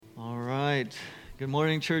right. Good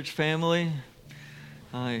morning, church family.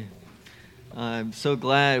 I'm so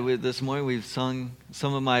glad this morning we've sung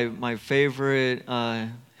some of my favorite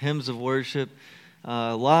hymns of worship.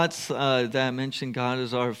 Lots that mention God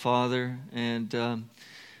as our Father, and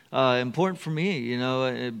important for me,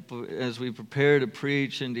 as we prepare to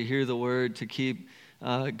preach and to hear the Word, to keep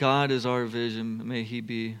God as our vision. May He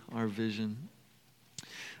be our vision.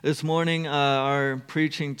 This morning, our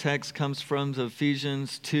preaching text comes from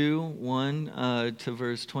Ephesians 2:1 to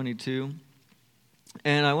verse 22.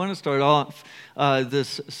 And I want to start off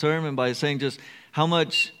this sermon by saying just how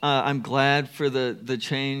much I'm glad for the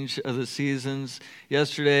change of the seasons.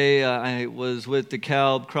 Yesterday, I was with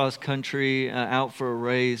DeKalb cross country out for a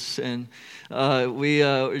race, and we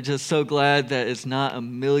are just so glad that it's not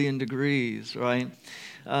 1,000,000 degrees, right?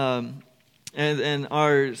 And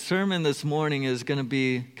our sermon this morning is going to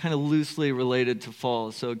be kind of loosely related to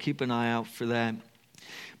fall, so keep an eye out for that.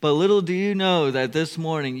 But little do you know that this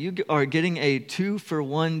morning you are getting a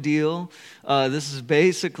 2-for-1 deal. This is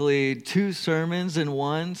basically 2 sermons in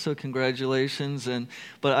one, so congratulations.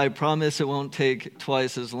 But I promise it won't take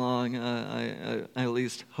twice as long. I at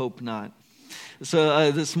least hope not.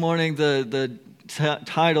 So this morning the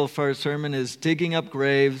title for our sermon is Digging Up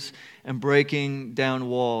Graves and Breaking Down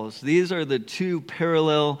Walls. These are the 2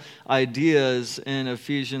 parallel ideas in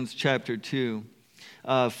Ephesians chapter 2.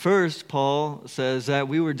 First, Paul says that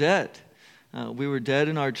we were dead. We were dead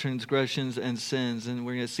in our transgressions and sins, and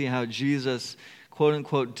we're going to see how Jesus, quote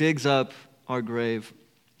unquote, digs up our grave.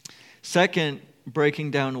 Second, breaking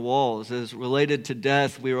down walls. As related to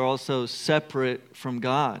death, we were also separate from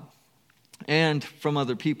God and from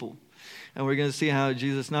other people. And we're going to see how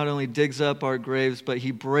Jesus not only digs up our graves, but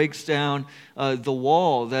He breaks down the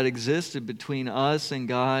wall that existed between us and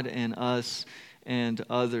God and us and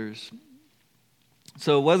others.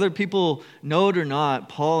 So whether people know it or not,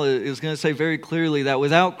 Paul is going to say very clearly that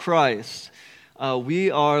without Christ, we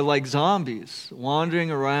are like zombies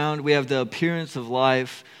wandering around. We have the appearance of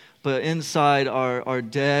life, but inside are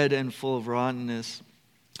dead and full of rottenness.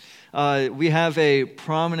 We have a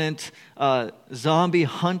prominent zombie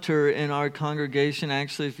hunter in our congregation.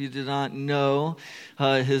 Actually, if you did not know,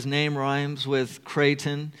 his name rhymes with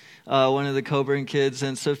Creighton, one of the Coburn kids.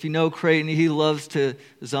 And so if you know Creighton, he loves to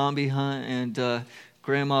zombie hunt. And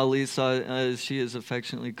Grandma Lisa, as she is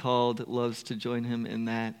affectionately called, loves to join him in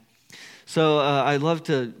that. So I'd love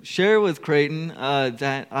to share with Creighton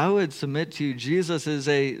that I would submit to you, Jesus is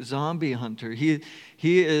a zombie hunter. He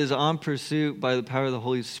is on pursuit by the power of the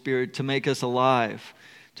Holy Spirit to make us alive,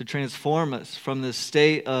 to transform us from the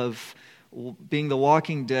state of being the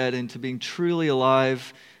walking dead into being truly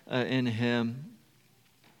alive in Him.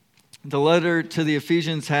 The letter to the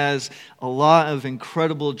Ephesians has a lot of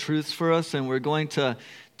incredible truths for us, and we're going to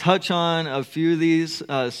touch on a few of these,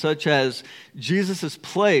 such as Jesus'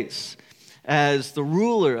 place as the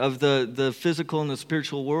ruler of the physical and the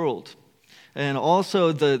spiritual world. And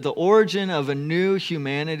also the origin of a new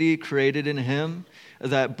humanity created in Him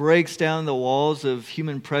that breaks down the walls of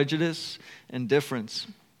human prejudice and difference.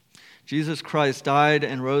 Jesus Christ died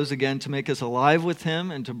and rose again to make us alive with Him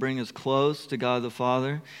and to bring us close to God the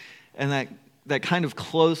Father. And that kind of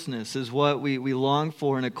closeness is what we long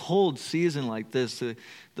for in a cold season like this,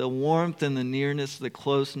 the warmth and the nearness, the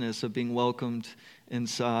closeness of being welcomed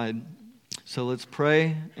inside. So let's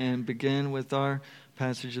pray and begin with our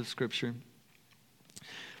passage of Scripture.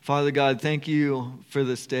 Father God, thank you for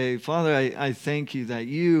this day. Father, I thank you that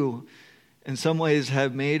you, in some ways,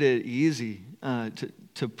 have made it easy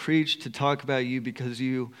to preach, to talk about you, because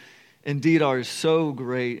you indeed are so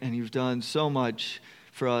great and you've done so much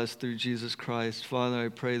for us through Jesus Christ. Father, I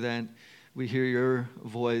pray that we hear your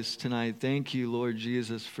voice tonight. Thank you, Lord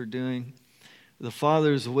Jesus, for doing the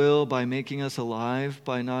Father's will by making us alive,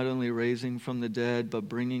 by not only raising from the dead, but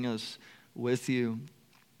bringing us with you.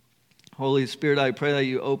 Holy Spirit, I pray that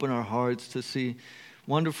you open our hearts to see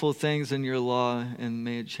wonderful things in your law, and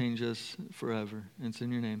may it change us forever. It's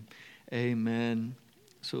in your name. Amen.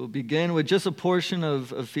 So we'll begin with just a portion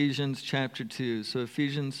of Ephesians chapter 2. So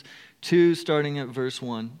Ephesians 2, starting at verse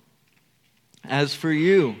 1. As for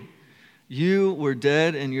you, you were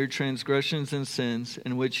dead in your transgressions and sins,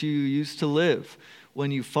 in which you used to live,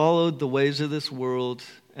 when you followed the ways of this world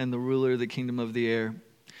and the ruler of the kingdom of the air,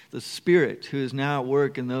 the Spirit who is now at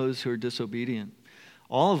work in those who are disobedient.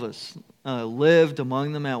 All of us lived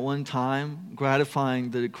among them at one time,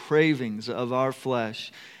 gratifying the cravings of our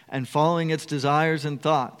flesh and following its desires and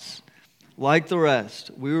thoughts. Like the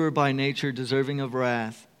rest, we were by nature deserving of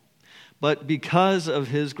wrath. But because of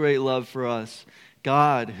His great love for us,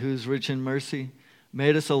 God, who's rich in mercy,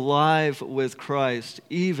 made us alive with Christ,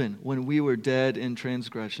 even when we were dead in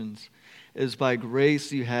transgressions. It is by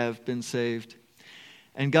grace you have been saved.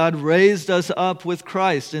 And God raised us up with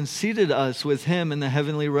Christ and seated us with him in the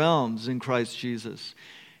heavenly realms in Christ Jesus,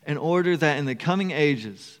 in order that in the coming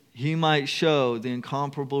ages he might show the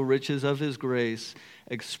incomparable riches of his grace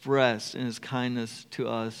expressed in his kindness to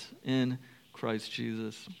us in Christ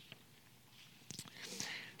Jesus.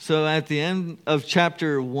 So at the end of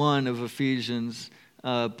chapter 1 of Ephesians,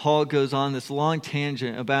 Paul goes on this long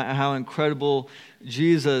tangent about how incredible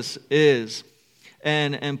Jesus is.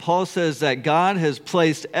 And Paul says that God has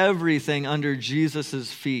placed everything under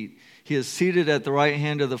Jesus' feet. He is seated at the right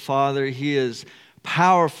hand of the Father. He is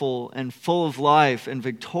powerful and full of life and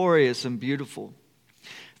victorious and beautiful.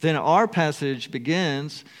 Then our passage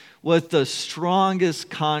begins with the strongest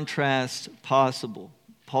contrast possible.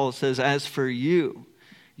 Paul says, as for you,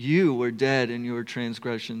 you were dead in your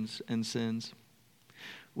transgressions and sins.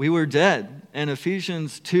 We were dead. And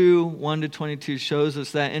Ephesians 2, 1-22 shows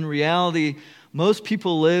us that in reality, most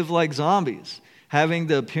people live like zombies, having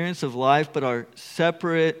the appearance of life, but are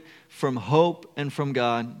separate from hope and from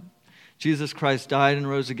God. Jesus Christ died and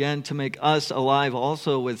rose again to make us alive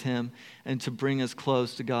also with him and to bring us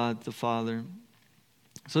close to God the Father.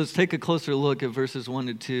 So let's take a closer look at verses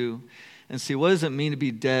 1-2 and see what does it mean to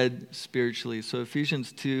be dead spiritually. So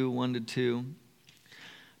Ephesians 2, 1-2.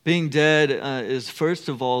 Being dead is first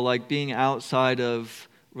of all like being outside of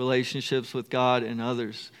relationships with God and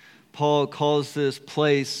others. Paul calls this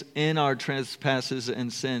place in our trespasses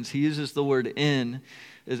and sins. He uses the word in.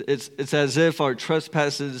 It's as if our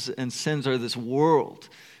trespasses and sins are this world,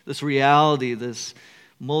 this reality, this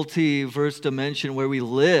multiverse dimension where we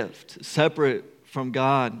lived separate from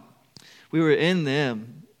God. We were in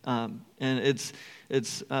them. And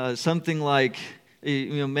it's something like,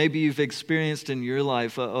 maybe you've experienced in your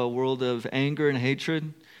life a world of anger and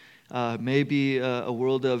hatred, maybe a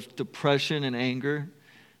world of depression and anger.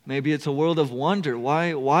 Maybe it's a world of wonder.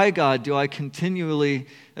 Why, God, do I continually,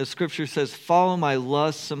 as Scripture says, follow my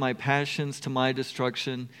lusts and my passions to my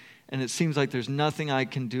destruction, and it seems like there's nothing I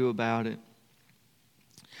can do about it?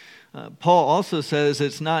 Paul also says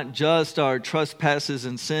it's not just our trespasses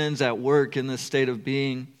and sins at work in this state of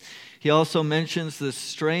being. He also mentions this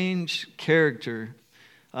strange character.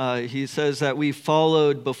 He says that we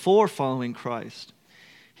followed before following Christ.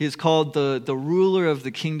 He is called the ruler of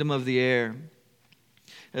the kingdom of the air,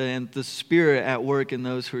 and the spirit at work in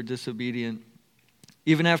those who are disobedient.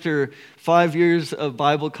 Even after 5 years of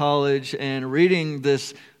Bible college and reading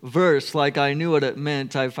this verse like I knew what it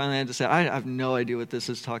meant, I finally had to say, I have no idea what this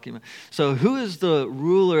is talking about. So who is the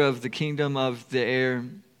ruler of the kingdom of the air?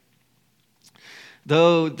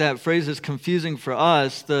 Though that phrase is confusing for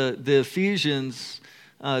us, the Ephesians,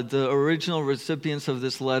 the original recipients of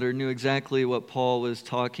this letter, knew exactly what Paul was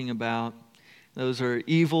talking about. Those are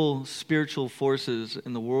evil spiritual forces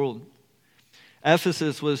in the world.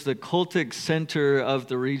 Ephesus was the cultic center of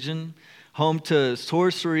the region, home to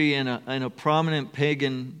sorcery and a prominent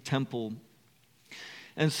pagan temple.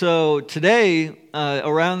 And so today,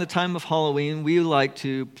 around the time of Halloween, we like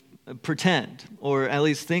to pretend, or at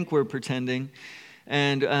least think we're pretending,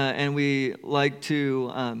 and we like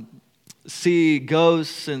to see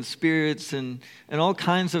ghosts and spirits and all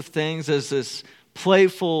kinds of things as this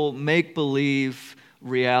playful, make-believe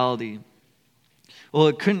reality. Well,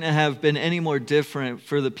 it couldn't have been any more different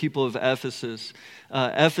for the people of Ephesus.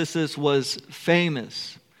 Ephesus was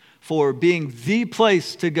famous for being the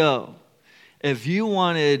place to go. If you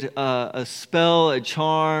wanted a spell, a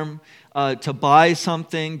charm, to buy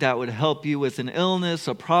something that would help you with an illness,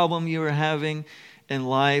 a problem you were having in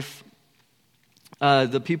life,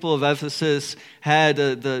 the people of Ephesus had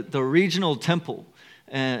the regional temple.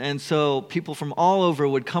 And so people from all over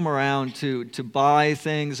would come around to buy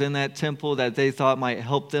things in that temple that they thought might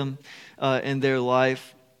help them in their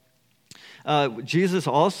life. Jesus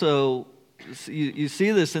also, you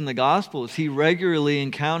see this in the Gospels, he regularly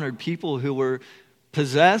encountered people who were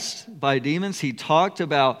possessed by demons. He talked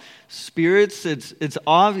about spirits. It's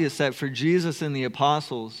obvious that for Jesus and the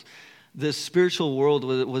apostles, this spiritual world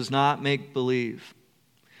was not make-believe.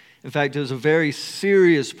 In fact, it was a very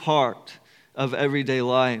serious part of everyday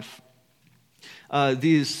life.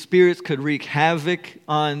 These spirits could wreak havoc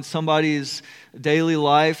on somebody's daily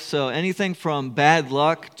life. So anything from bad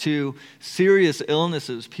luck to serious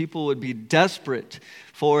illnesses, people would be desperate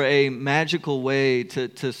for a magical way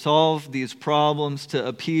to solve these problems, to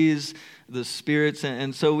appease the spirits.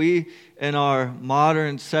 And so we, in our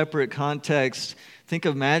modern separate context, think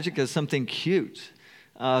of magic as something cute.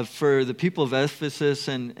 For the people of Ephesus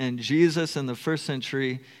and Jesus in the first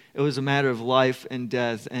century, it was a matter of life and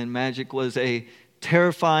death, and magic was a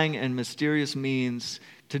terrifying and mysterious means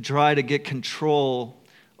to try to get control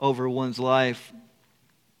over one's life.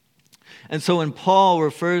 And so when Paul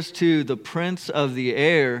refers to the prince of the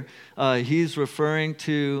air, he's referring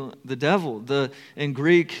to the devil. In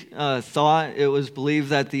Greek thought, it was believed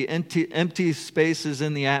that the empty spaces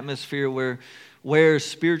in the atmosphere where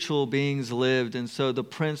spiritual beings lived. And so the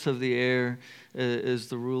prince of the air is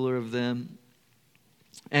the ruler of them.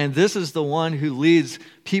 And this is the one who leads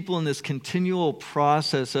people in this continual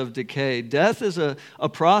process of decay. Death is a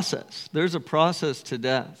process. There's a process to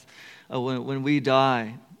death when we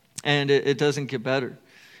die, and it doesn't get better.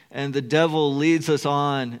 And the devil leads us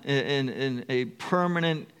on in a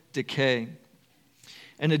permanent decay.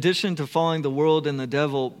 In addition to following the world and the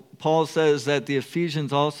devil, Paul says that the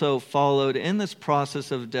Ephesians also followed in this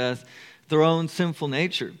process of death their own sinful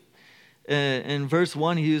nature. In verse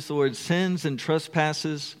 1, he used the word sins and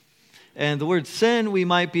trespasses. And the word sin we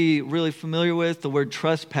might be really familiar with. The word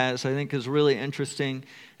trespass, I think, is really interesting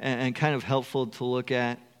and kind of helpful to look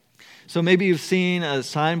at. So maybe you've seen a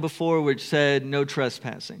sign before which said no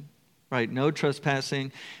trespassing, right? No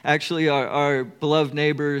trespassing. Actually, our beloved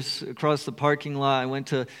neighbors across the parking lot, I went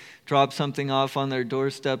to drop something off on their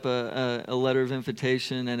doorstep, a letter of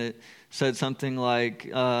invitation, and it said something like,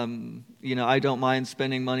 I don't mind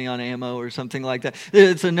spending money on ammo or something like that.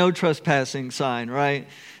 It's a no trespassing sign, right?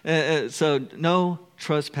 So no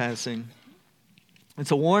trespassing.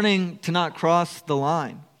 It's a warning to not cross the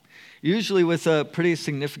line, usually with a pretty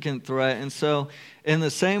significant threat. And so in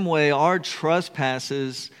the same way, our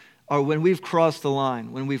trespasses are when we've crossed the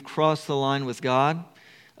line. When we've crossed the line with God,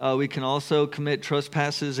 we can also commit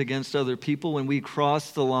trespasses against other people when we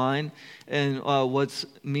cross the line and what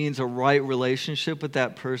means a right relationship with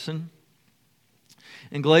that person.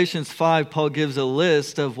 In Galatians 5, Paul gives a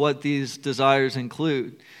list of what these desires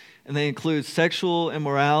include. And they include sexual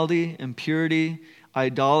immorality, impurity,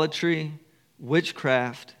 idolatry,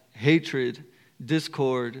 witchcraft, hatred,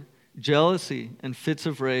 discord, jealousy, and fits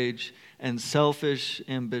of rage, and selfish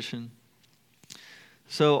ambition.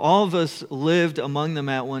 So all of us lived among them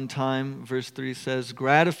at one time, verse 3 says,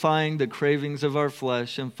 gratifying the cravings of our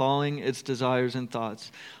flesh and following its desires and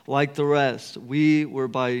thoughts. Like the rest, we were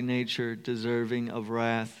by nature deserving of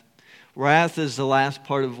wrath. Wrath is the last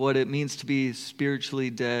part of what it means to be spiritually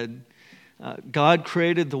dead. God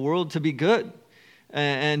created the world to be good,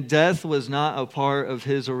 and death was not a part of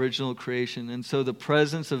his original creation. And so the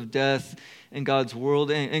presence of death in God's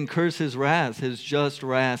world incurs his wrath, his just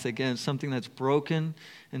wrath against something that's broken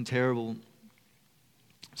and terrible.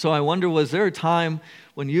 So I wonder, was there a time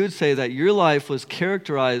when you would say that your life was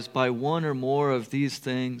characterized by one or more of these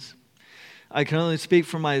things? I can only speak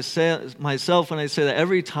for myself when I say that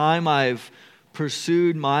every time I've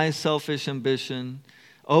pursued my selfish ambition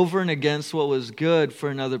over and against what was good for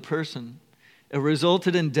another person, it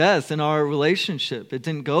resulted in death in our relationship. It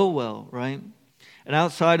didn't go well, right? And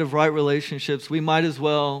outside of right relationships, we might as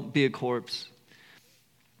well be a corpse.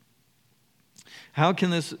 How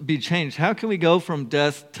can this be changed? How can we go from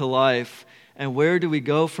death to life? And where do we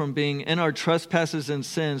go from being in our trespasses and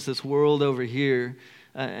sins, this world over here?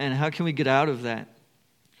 And how can we get out of that?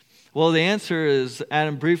 Well, the answer is,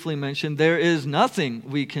 Adam briefly mentioned, there is nothing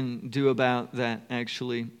we can do about that,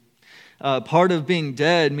 actually. Part of being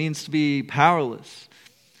dead means to be powerless.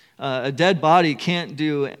 A dead body can't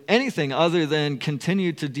do anything other than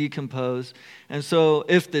continue to decompose. And so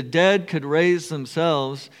if the dead could raise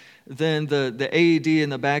themselves, then the AED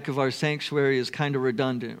in the back of our sanctuary is kind of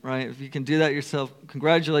redundant, right? If you can do that yourself,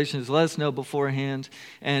 congratulations, let us know beforehand,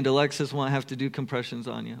 and Alexis won't have to do compressions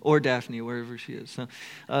on you, or Daphne, wherever she is. So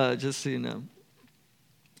just so you know.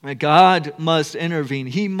 God must intervene.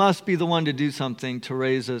 He must be the one to do something to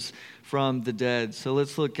raise us from the dead. So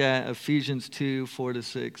let's look at Ephesians 2,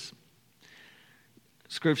 4-6.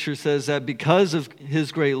 Scripture says that because of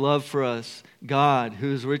his great love for us, God,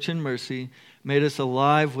 who is rich in mercy, made us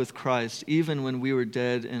alive with Christ, even when we were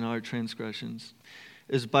dead in our transgressions.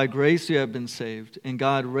 It is by grace you have been saved, and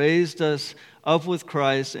God raised us up with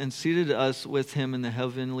Christ and seated us with him in the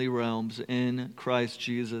heavenly realms in Christ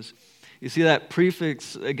Jesus. You see that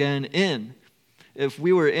prefix again, in. If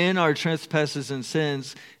we were in our trespasses and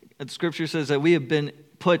sins, Scripture says that we have been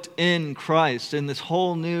put in Christ, in this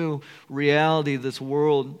whole new reality, this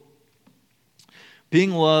world.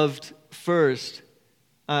 Being loved first,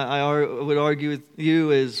 I would argue with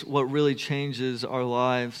you, is what really changes our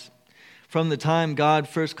lives. From the time God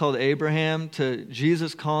first called Abraham to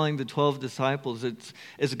Jesus calling the 12 disciples,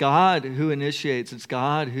 it's God who initiates. It's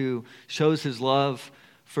God who shows his love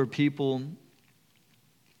for people.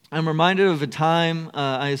 I'm reminded of a time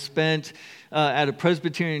I spent at a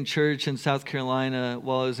Presbyterian church in South Carolina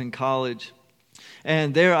while I was in college.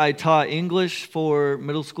 And there I taught English for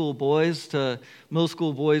middle school boys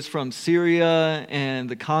from Syria and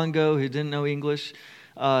the Congo who didn't know English.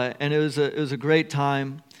 And it was a great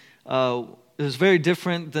time. It was very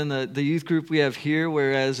different than the youth group we have here,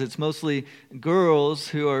 whereas it's mostly girls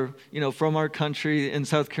who are, from our country. In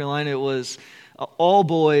South Carolina, it was all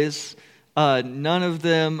boys. None of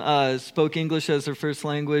them spoke English as their first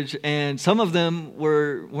language, and some of them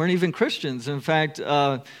weren't even Christians. In fact,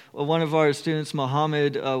 one of our students,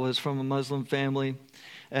 Muhammad, was from a Muslim family,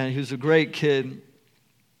 and he was a great kid.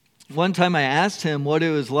 One time I asked him what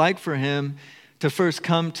it was like for him to first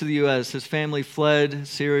come to the U.S. His family fled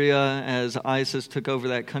Syria as ISIS took over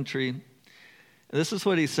that country. And this is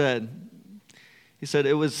what he said. He said,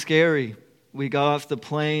 "It was scary. We got off the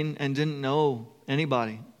plane and didn't know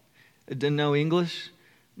anybody. I didn't know English.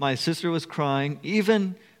 My sister was crying.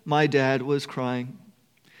 Even my dad was crying.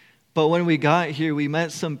 But when we got here, we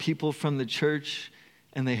met some people from the church,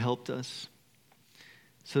 and they helped us."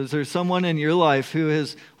 So is there someone in your life who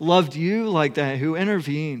has loved you like that, who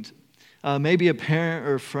intervened? Maybe a parent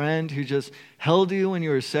or a friend who just held you when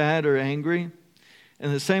you were sad or angry.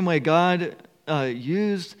 In the same way, God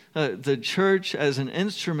used the church as an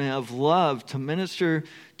instrument of love to minister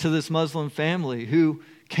to this Muslim family who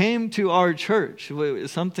came to our church,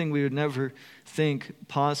 something we would never think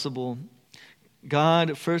possible.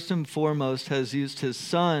 God, first and foremost, has used His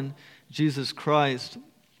Son, Jesus Christ,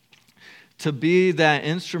 to be that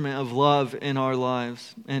instrument of love in our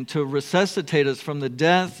lives and to resuscitate us from the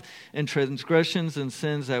death and transgressions and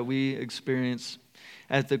sins that we experience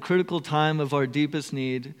at the critical time of our deepest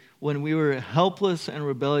need. When we were helpless and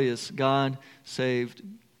rebellious, God saved.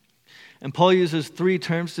 And Paul uses 3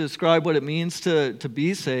 terms to describe what it means to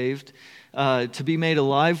be saved, to be made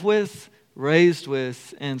alive with, raised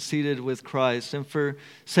with, and seated with Christ. And for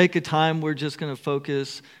sake of time, we're just going to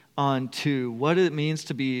focus on 2, what it means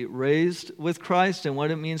to be raised with Christ and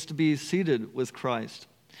what it means to be seated with Christ.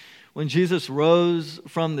 When Jesus rose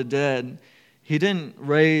from the dead, He didn't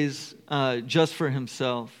raise just for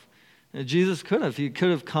Himself. Jesus could have. He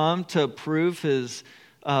could have come to prove His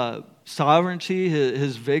sovereignty,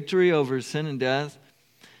 His victory over sin and death.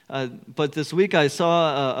 But this week I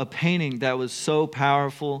saw a painting that was so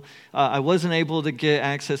powerful. I wasn't able to get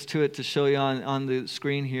access to it to show you on the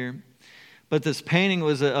screen here. But this painting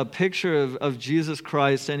was a picture of Jesus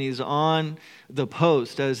Christ, and He's on the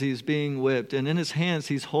post as He's being whipped. And in His hands,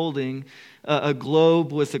 He's holding a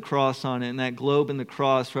globe with a cross on it. And that globe and the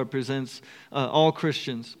cross represents all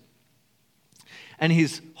Christians. And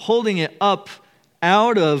He's holding it up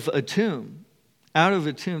out of a tomb. Out of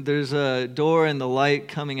a tomb. There's a door and the light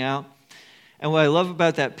coming out. And what I love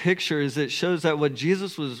about that picture is it shows that what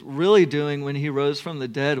Jesus was really doing when He rose from the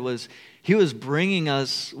dead was He was bringing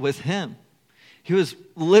us with Him. He was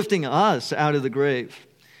lifting us out of the grave.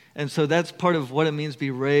 And so that's part of what it means to be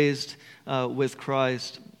raised with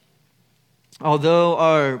Christ. Although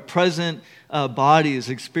our present bodies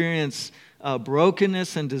experience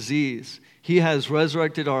brokenness and disease, He has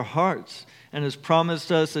resurrected our hearts and has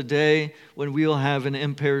promised us a day when we will have an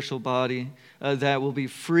imperishable body that will be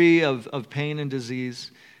free of pain and disease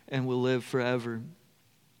and will live forever.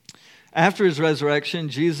 After His resurrection,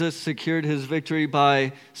 Jesus secured His victory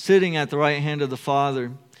by sitting at the right hand of the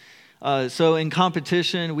Father. So in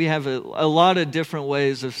competition, we have a lot of different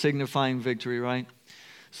ways of signifying victory, right?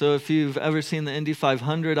 So if you've ever seen the Indy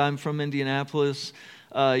 500, I'm from Indianapolis,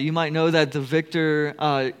 you might know that the victor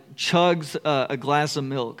chugs a glass of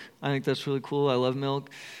milk. I think that's really cool. I love milk.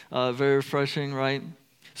 Very refreshing, right?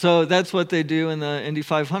 So that's what they do in the Indy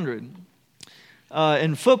 500.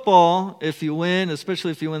 In football, if you win,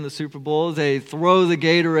 especially if you win the Super Bowl, they throw the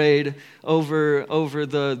Gatorade over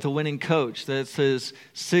the winning coach. That's his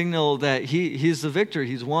signal that he's the victor,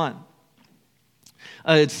 he's won.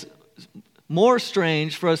 It's more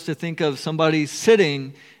strange for us to think of somebody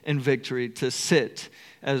sitting in victory, to sit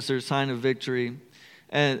as their sign of victory.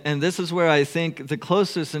 And this is where I think the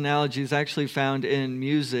closest analogy is actually found in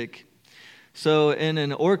music. So in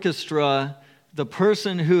an orchestra, the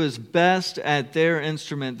person who is best at their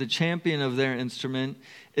instrument, the champion of their instrument,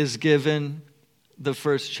 is given the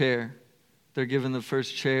first chair. They're given the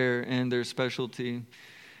first chair in their specialty.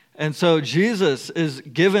 And so Jesus is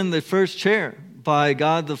given the first chair by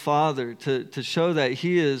God the Father to show that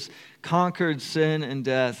He has conquered sin and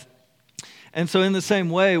death. And so in the same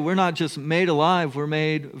way, we're not just made alive, we're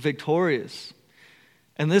made victorious.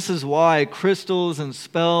 And this is why crystals and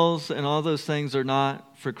spells and all those things are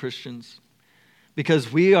not for Christians.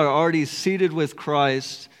 Because we are already seated with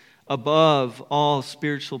Christ above all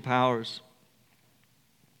spiritual powers.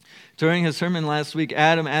 During his sermon last week,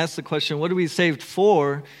 Adam asked the question, what are we saved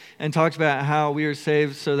for? And talked about how we are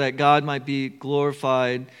saved so that God might be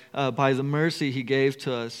glorified by the mercy he gave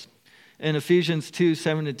to us. In Ephesians 2,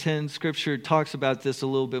 7-10, Scripture talks about this a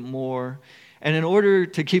little bit more. And in order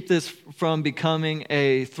to keep this from becoming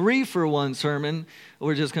a 3-for-1 sermon,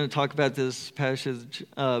 we're just going to talk about this passage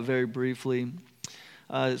very briefly.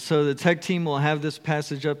 So the tech team will have this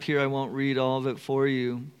passage up here. I won't read all of it for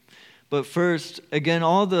you. But first, again,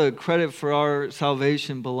 all the credit for our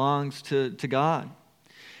salvation belongs to God.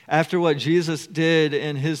 After what Jesus did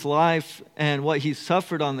in his life and what he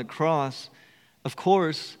suffered on the cross, of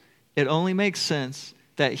course, it only makes sense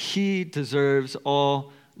that he deserves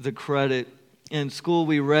all the credit. In school,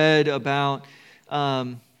 we read about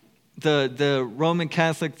the Roman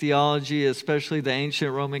Catholic theology, especially the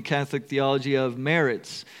ancient Roman Catholic theology of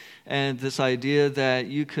merits, and this idea that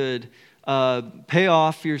you could pay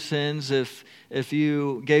off your sins if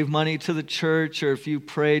you gave money to the church or if you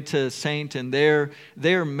prayed to a saint, and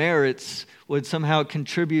their merits would somehow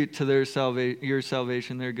contribute to your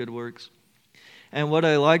salvation, their good works. And what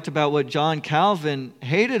I liked about what John Calvin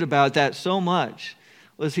hated about that so much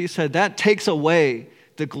was he said that takes away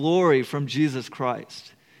the glory from Jesus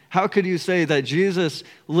Christ. How could you say that Jesus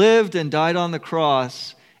lived and died on the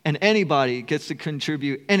cross and anybody gets to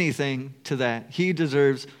contribute anything to that? He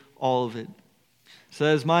deserves all of it. So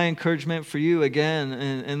that's my encouragement for you again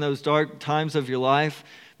in those dark times of your life,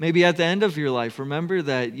 maybe at the end of your life. Remember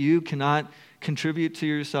that you cannot contribute to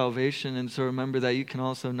your salvation, and so remember that you can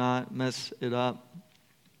also not mess it up.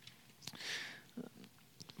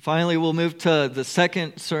 Finally, we'll move to the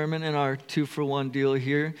second sermon in our 2-for-1 deal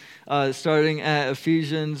here, starting at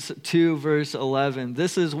Ephesians 2, verse 11.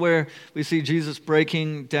 This is where we see Jesus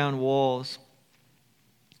breaking down walls.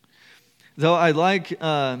 Though like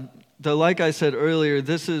I said earlier,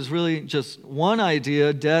 this is really just one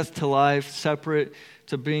idea, death to life, separate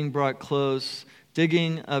to being brought close,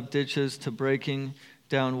 digging up ditches to breaking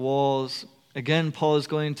down walls. Again, Paul is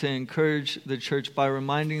going to encourage the church by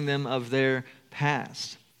reminding them of their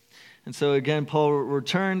past. And so again, Paul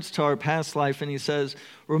returns to our past life and he says,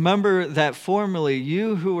 remember that formerly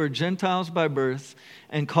you who were Gentiles by birth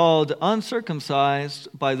and called uncircumcised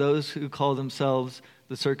by those who call themselves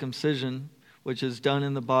the circumcision, which is done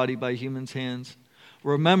in the body by human's hands.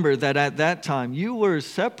 Remember that at that time you were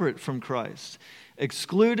separate from Christ,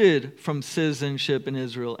 excluded from citizenship in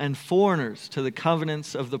Israel, and foreigners to the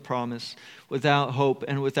covenants of the promise, without hope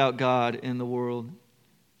and without God in the world.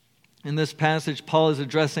 In this passage, Paul is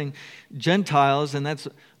addressing Gentiles, and that's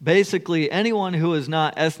basically anyone who is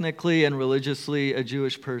not ethnically and religiously a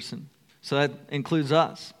Jewish person. So that includes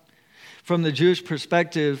us. From the Jewish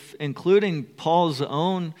perspective, including Paul's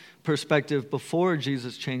own perspective before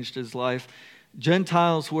Jesus changed his life,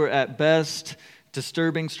 Gentiles were at best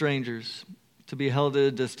disturbing strangers to be held at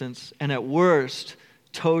a distance, and at worst,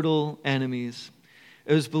 total enemies.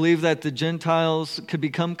 It was believed that the Gentiles could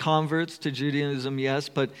become converts to Judaism, yes,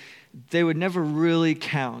 but they would never really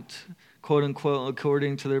count, quote unquote,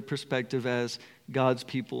 according to their perspective as God's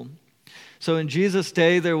people. So in Jesus'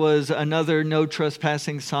 day, there was another no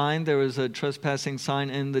trespassing sign. There was a trespassing sign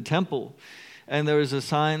in the temple. And there was a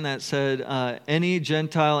sign that said, any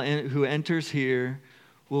Gentile who enters here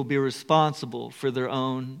will be responsible for their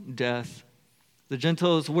own death. The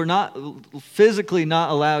Gentiles were not physically not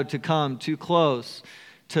allowed to come too close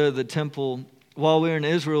to the temple. While we were in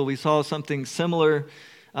Israel, we saw something similar.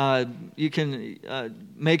 You can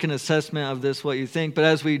make an assessment of this, what you think. But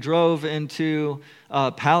as we drove into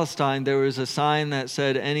Palestine, there was a sign that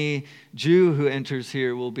said, any Jew who enters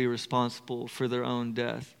here will be responsible for their own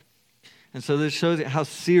death. And so this shows you how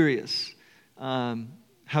serious,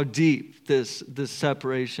 how deep this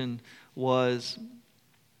separation was.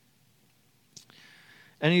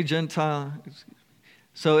 Any Gentile...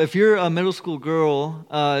 So if you're a middle school girl,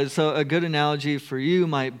 so a good analogy for you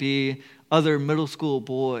might be other middle school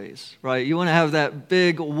boys, right? You want to have that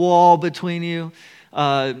big wall between you.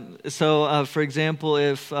 For example,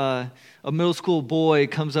 if a middle school boy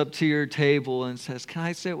comes up to your table and says, can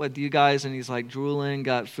I sit with you guys? And he's like drooling,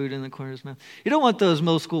 got food in the corner of his mouth. You don't want those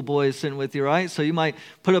middle school boys sitting with you, right? So you might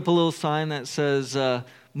put up a little sign that says,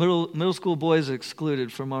 middle school boys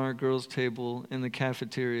excluded from our girls' table in the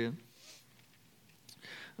cafeteria.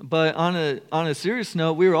 But on a serious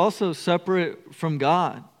note, we were also separate from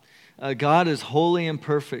God. God is holy and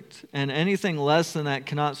perfect, and anything less than that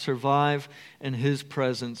cannot survive in his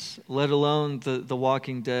presence, let alone the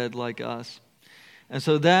walking dead like us. And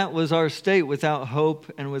so that was our state, without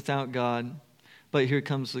hope and without God. But here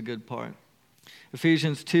comes the good part.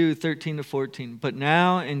 Ephesians 2:13-14. But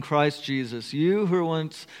now in Christ Jesus, you who were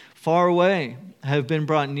once far away have been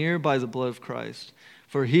brought near by the blood of Christ.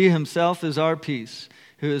 For he himself is our peace,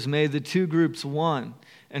 who has made the two groups one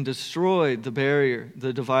and destroyed the barrier,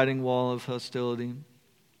 the dividing wall of hostility.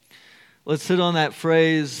 Let's sit on that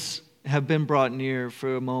phrase, have been brought near,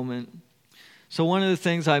 for a moment. So one of the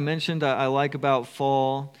things I mentioned I like about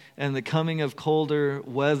fall and the coming of colder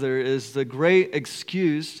weather is the great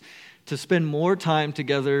excuse to spend more time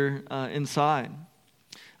together inside.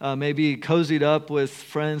 Maybe cozied up with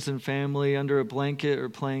friends and family under a blanket or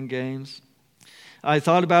playing games. I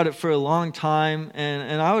thought about it for a long time,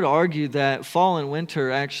 and I would argue that fall and winter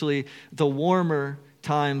are actually the warmer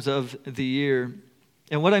times of the year.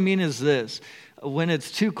 And what I mean is this: when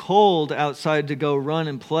it's too cold outside to go run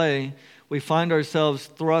and play, we find ourselves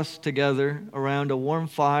thrust together around a warm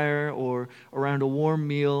fire or around a warm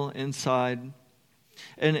meal inside.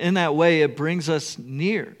 And in that way, it brings us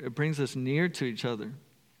near. It brings us near to each other.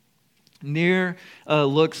 Near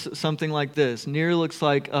looks something like this. Near looks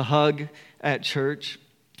like a hug at church,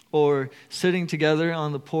 or sitting together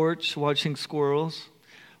on the porch watching squirrels,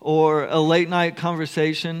 or a late night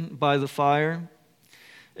conversation by the fire.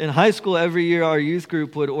 In high school, every year our youth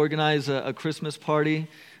group would organize a Christmas party,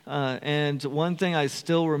 and one thing I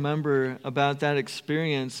still remember about that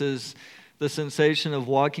experience is the sensation of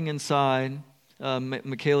walking inside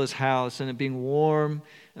Michaela's house and it being warm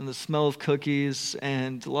and the smell of cookies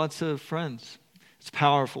and lots of friends. It's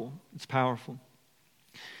powerful. It's powerful.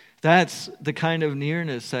 That's the kind of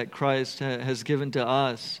nearness that Christ has given to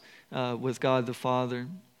us with God the Father.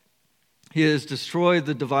 He has destroyed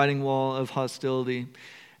the dividing wall of hostility.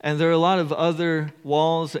 And there are a lot of other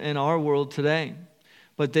walls in our world today,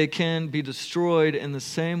 but they can be destroyed in the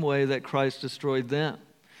same way that Christ destroyed them,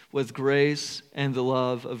 with grace and the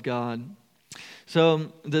love of God.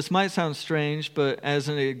 So this might sound strange, but as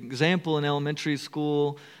an example, in elementary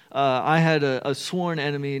school, I had a sworn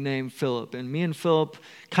enemy named Philip. And me and Philip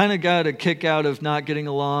kind of got a kick out of not getting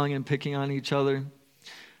along and picking on each other.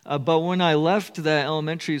 But when I left that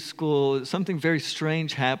elementary school, something very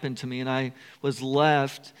strange happened to me. And I was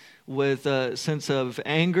left with a sense of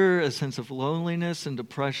anger, a sense of loneliness and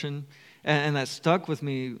depression. And that stuck with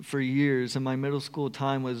me for years. And my middle school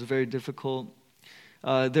time was very difficult.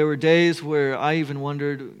 There were days where I even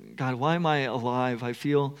wondered, God, why am I alive? I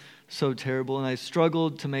feel so terrible, and I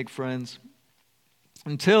struggled to make friends.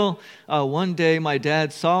 Until one day my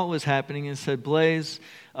dad saw what was happening and said, Blaze,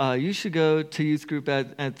 you should go to youth group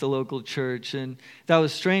at the local church. And that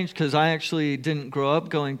was strange because I actually didn't grow up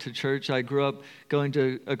going to church. I grew up going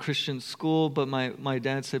to a Christian school, but my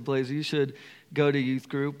dad said, Blaze, you should go to youth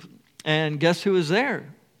group. And guess who was there?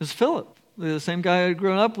 It was Philip, the same guy I'd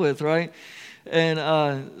grown up with, right?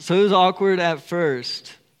 And so it was awkward at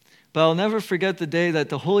first, but I'll never forget the day that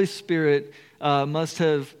the Holy Spirit must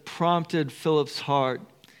have prompted Philip's heart,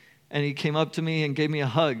 and he came up to me and gave me a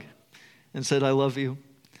hug and said, I love you.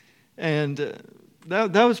 And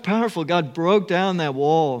that was powerful. God broke down that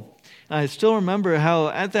wall. And I still remember how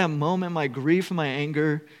at that moment my grief and my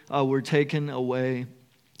anger were taken away.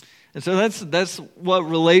 And so that's what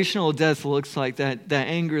relational death looks like, that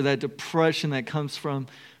anger, that depression that comes from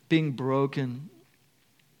being broken.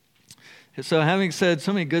 So having said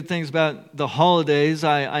so many good things about the holidays,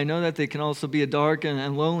 I know that they can also be a dark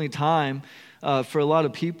and lonely time for a lot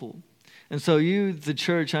of people. And so you, the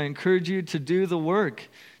church, I encourage you to do the work,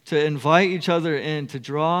 to invite each other in, to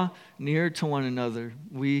draw near to one another.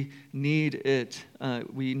 We need it.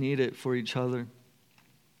 We need it for each other.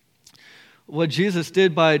 What Jesus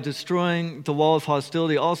did by destroying the wall of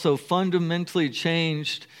hostility also fundamentally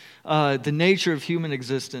changed the nature of human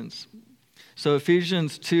existence. So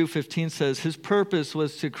Ephesians 2:15 says, his purpose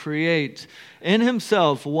was to create in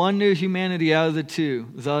himself one new humanity out of the two,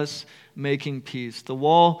 thus making peace. The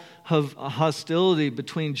wall of hostility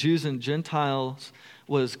between Jews and Gentiles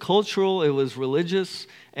was cultural, it was religious,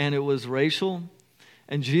 and it was racial.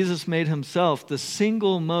 And Jesus made himself the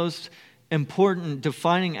single most important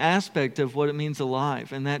defining aspect of what it means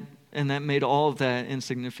alive, and that made all of that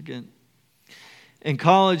insignificant. In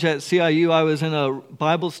college at CIU, I was in a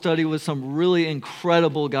Bible study with some really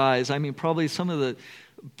incredible guys. I mean, probably some of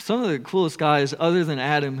the coolest guys other than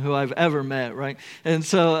Adam who I've ever met, right? And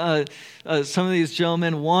so some of these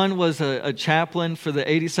gentlemen, one was a chaplain for the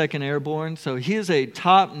 82nd Airborne. So he is a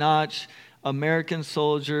top-notch American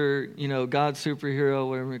soldier, God superhero,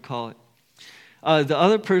 whatever you call it. The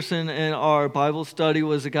other person in our Bible study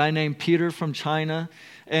was a guy named Peter from China.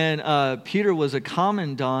 And Peter was a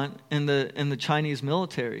commandant in the Chinese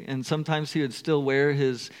military. And sometimes he would still wear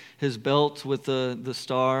his belt with the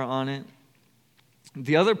star on it.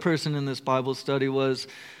 The other person in this Bible study was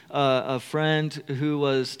a friend who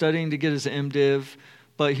was studying to get his MDiv,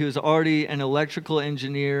 but he was already an electrical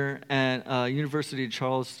engineer at University of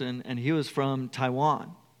Charleston, and he was from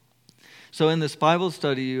Taiwan. So in this Bible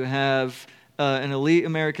study, you have an elite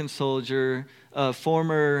American soldier, a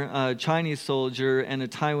former Chinese soldier, and a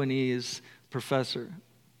Taiwanese professor.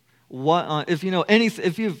 If you know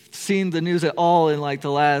if you've seen the news at all in like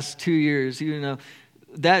the last 2 years, you know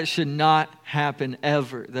that should not happen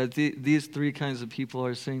ever. That these three kinds of people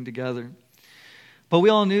are sitting together. But we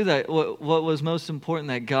all knew that what was most important,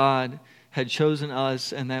 that God had chosen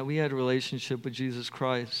us and that we had a relationship with Jesus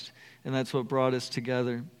Christ, and that's what brought us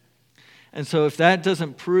together. And so if that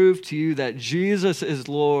doesn't prove to you that Jesus is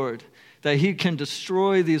Lord, that he can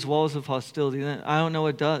destroy these walls of hostility, then I don't know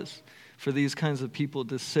what does for these kinds of people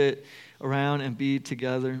to sit around and be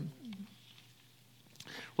together.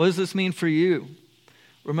 What does this mean for you?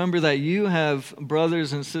 Remember that you have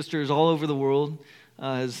brothers and sisters all over the world.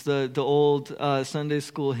 As the old Sunday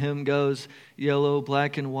school hymn goes, yellow,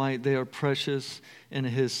 black, and white, they are precious in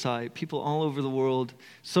his sight. People all over the world.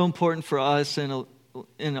 So important for us in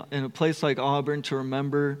a place like Auburn to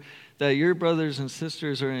remember that your brothers and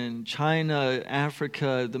sisters are in China,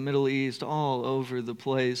 Africa, the Middle East, all over the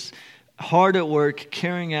place, hard at work,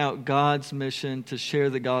 carrying out God's mission to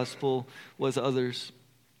share the gospel with others.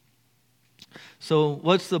 So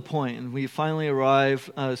what's the point? And we finally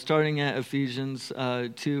arrive, starting at Ephesians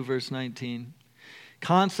 2, verse 19.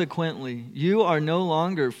 Consequently, you are no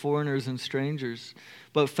longer foreigners and strangers,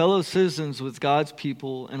 but fellow citizens with God's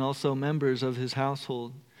people and also members of his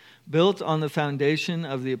household, built on the foundation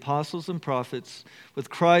of the apostles and prophets, with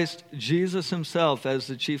Christ Jesus himself as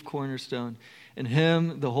the chief cornerstone. In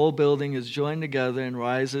him, the whole building is joined together and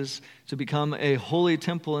rises to become a holy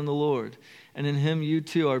temple in the Lord. And in him, you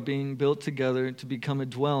too are being built together to become a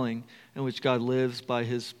dwelling in which God lives by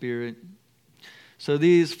his Spirit. So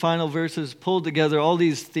these final verses pull together all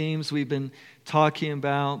these themes we've been talking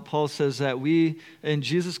about. Paul says that we in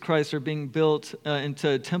Jesus Christ are being built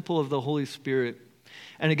into a temple of the Holy Spirit.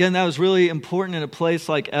 And again, that was really important in a place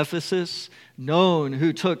like Ephesus,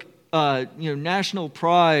 who took national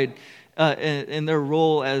pride in their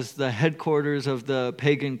role as the headquarters of the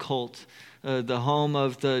pagan cult, the home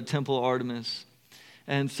of the temple Artemis.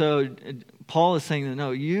 And so Paul is saying that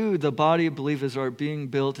no, you, the body of believers, are being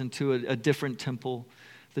built into a different temple,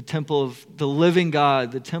 the temple of the living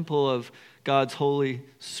God, the temple of God's Holy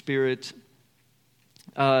Spirit.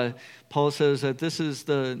 Paul says that this is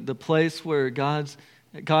the place where God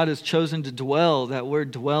has chosen to dwell, that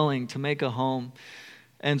word dwelling, to make a home.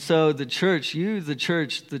 And so the church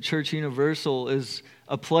universal, is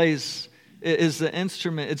a place, is the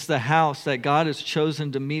instrument, it's the house that God has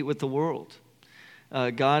chosen to meet with the world.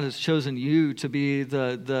 God has chosen you to be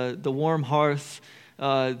the warm hearth,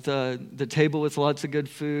 the table with lots of good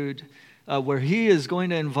food, where he is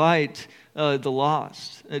going to invite the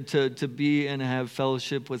lost to be and have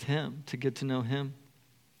fellowship with him, to get to know him.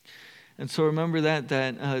 And so remember that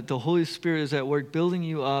the Holy Spirit is at work building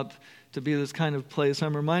you up to be this kind of place.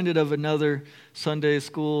 I'm reminded of another Sunday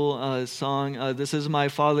school song, This Is My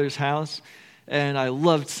Father's House, and I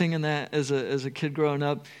loved singing that as a kid growing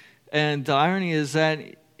up. And the irony is that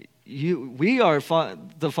we are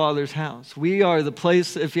the Father's house. We are the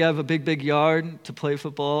place, if you have a big yard to play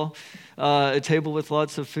football, a table with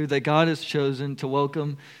lots of food, that God has chosen to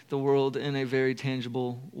welcome the world in a very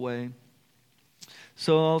tangible way.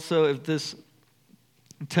 So also, if this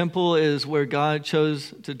temple is where God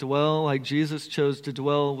chose to dwell, like Jesus chose to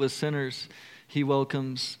dwell with sinners, he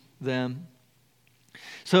welcomes them.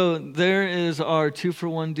 So there is our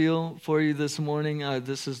 2-for-1 deal for you this morning.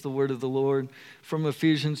 This is the word of the Lord from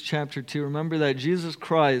Ephesians chapter 2. Remember that Jesus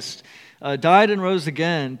Christ died and rose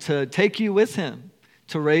again to take you with him,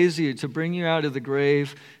 to raise you, to bring you out of the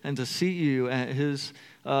grave, and to seat you at his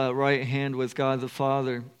right hand with God the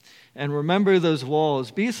Father. And remember those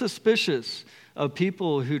walls. Be suspicious of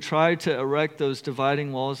people who try to erect those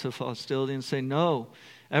dividing walls of hostility and say, no,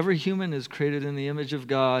 every human is created in the image of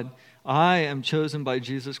God. I am chosen by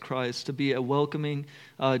Jesus Christ to be a welcoming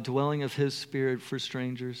dwelling of his Spirit for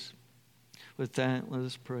strangers. With that, let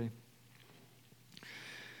us pray.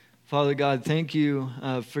 Father God, thank you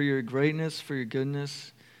for your greatness, for your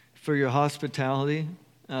goodness, for your hospitality,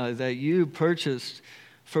 that you purchased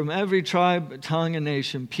from every tribe, tongue, and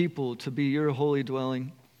nation people to be your holy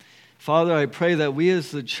dwelling. Father, I pray that we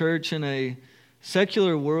as the church in a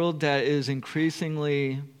secular world that is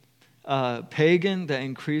increasingly pagan, that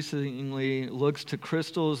increasingly looks to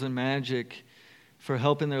crystals and magic for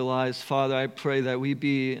help in their lives, Father, I pray that we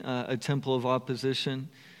be a temple of opposition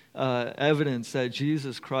evidence that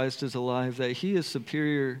Jesus Christ is alive, that he is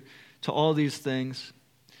superior to all these things.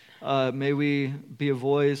 May we be a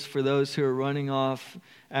voice for those who are running off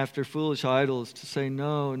after foolish idols to say,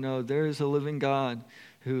 no, there is a living God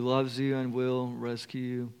who loves you and will rescue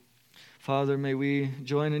you. Father, may we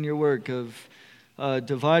join in your work of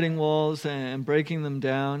dividing walls and breaking them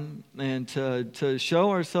down, and to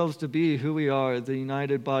show ourselves to be who we are, the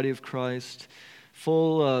united body of Christ,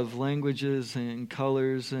 full of languages and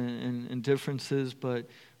colors and differences, but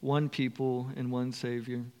one people and one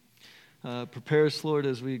Savior. Prepare us, Lord,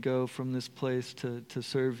 as we go from this place to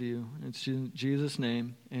serve you. It's in Jesus'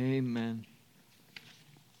 name, amen.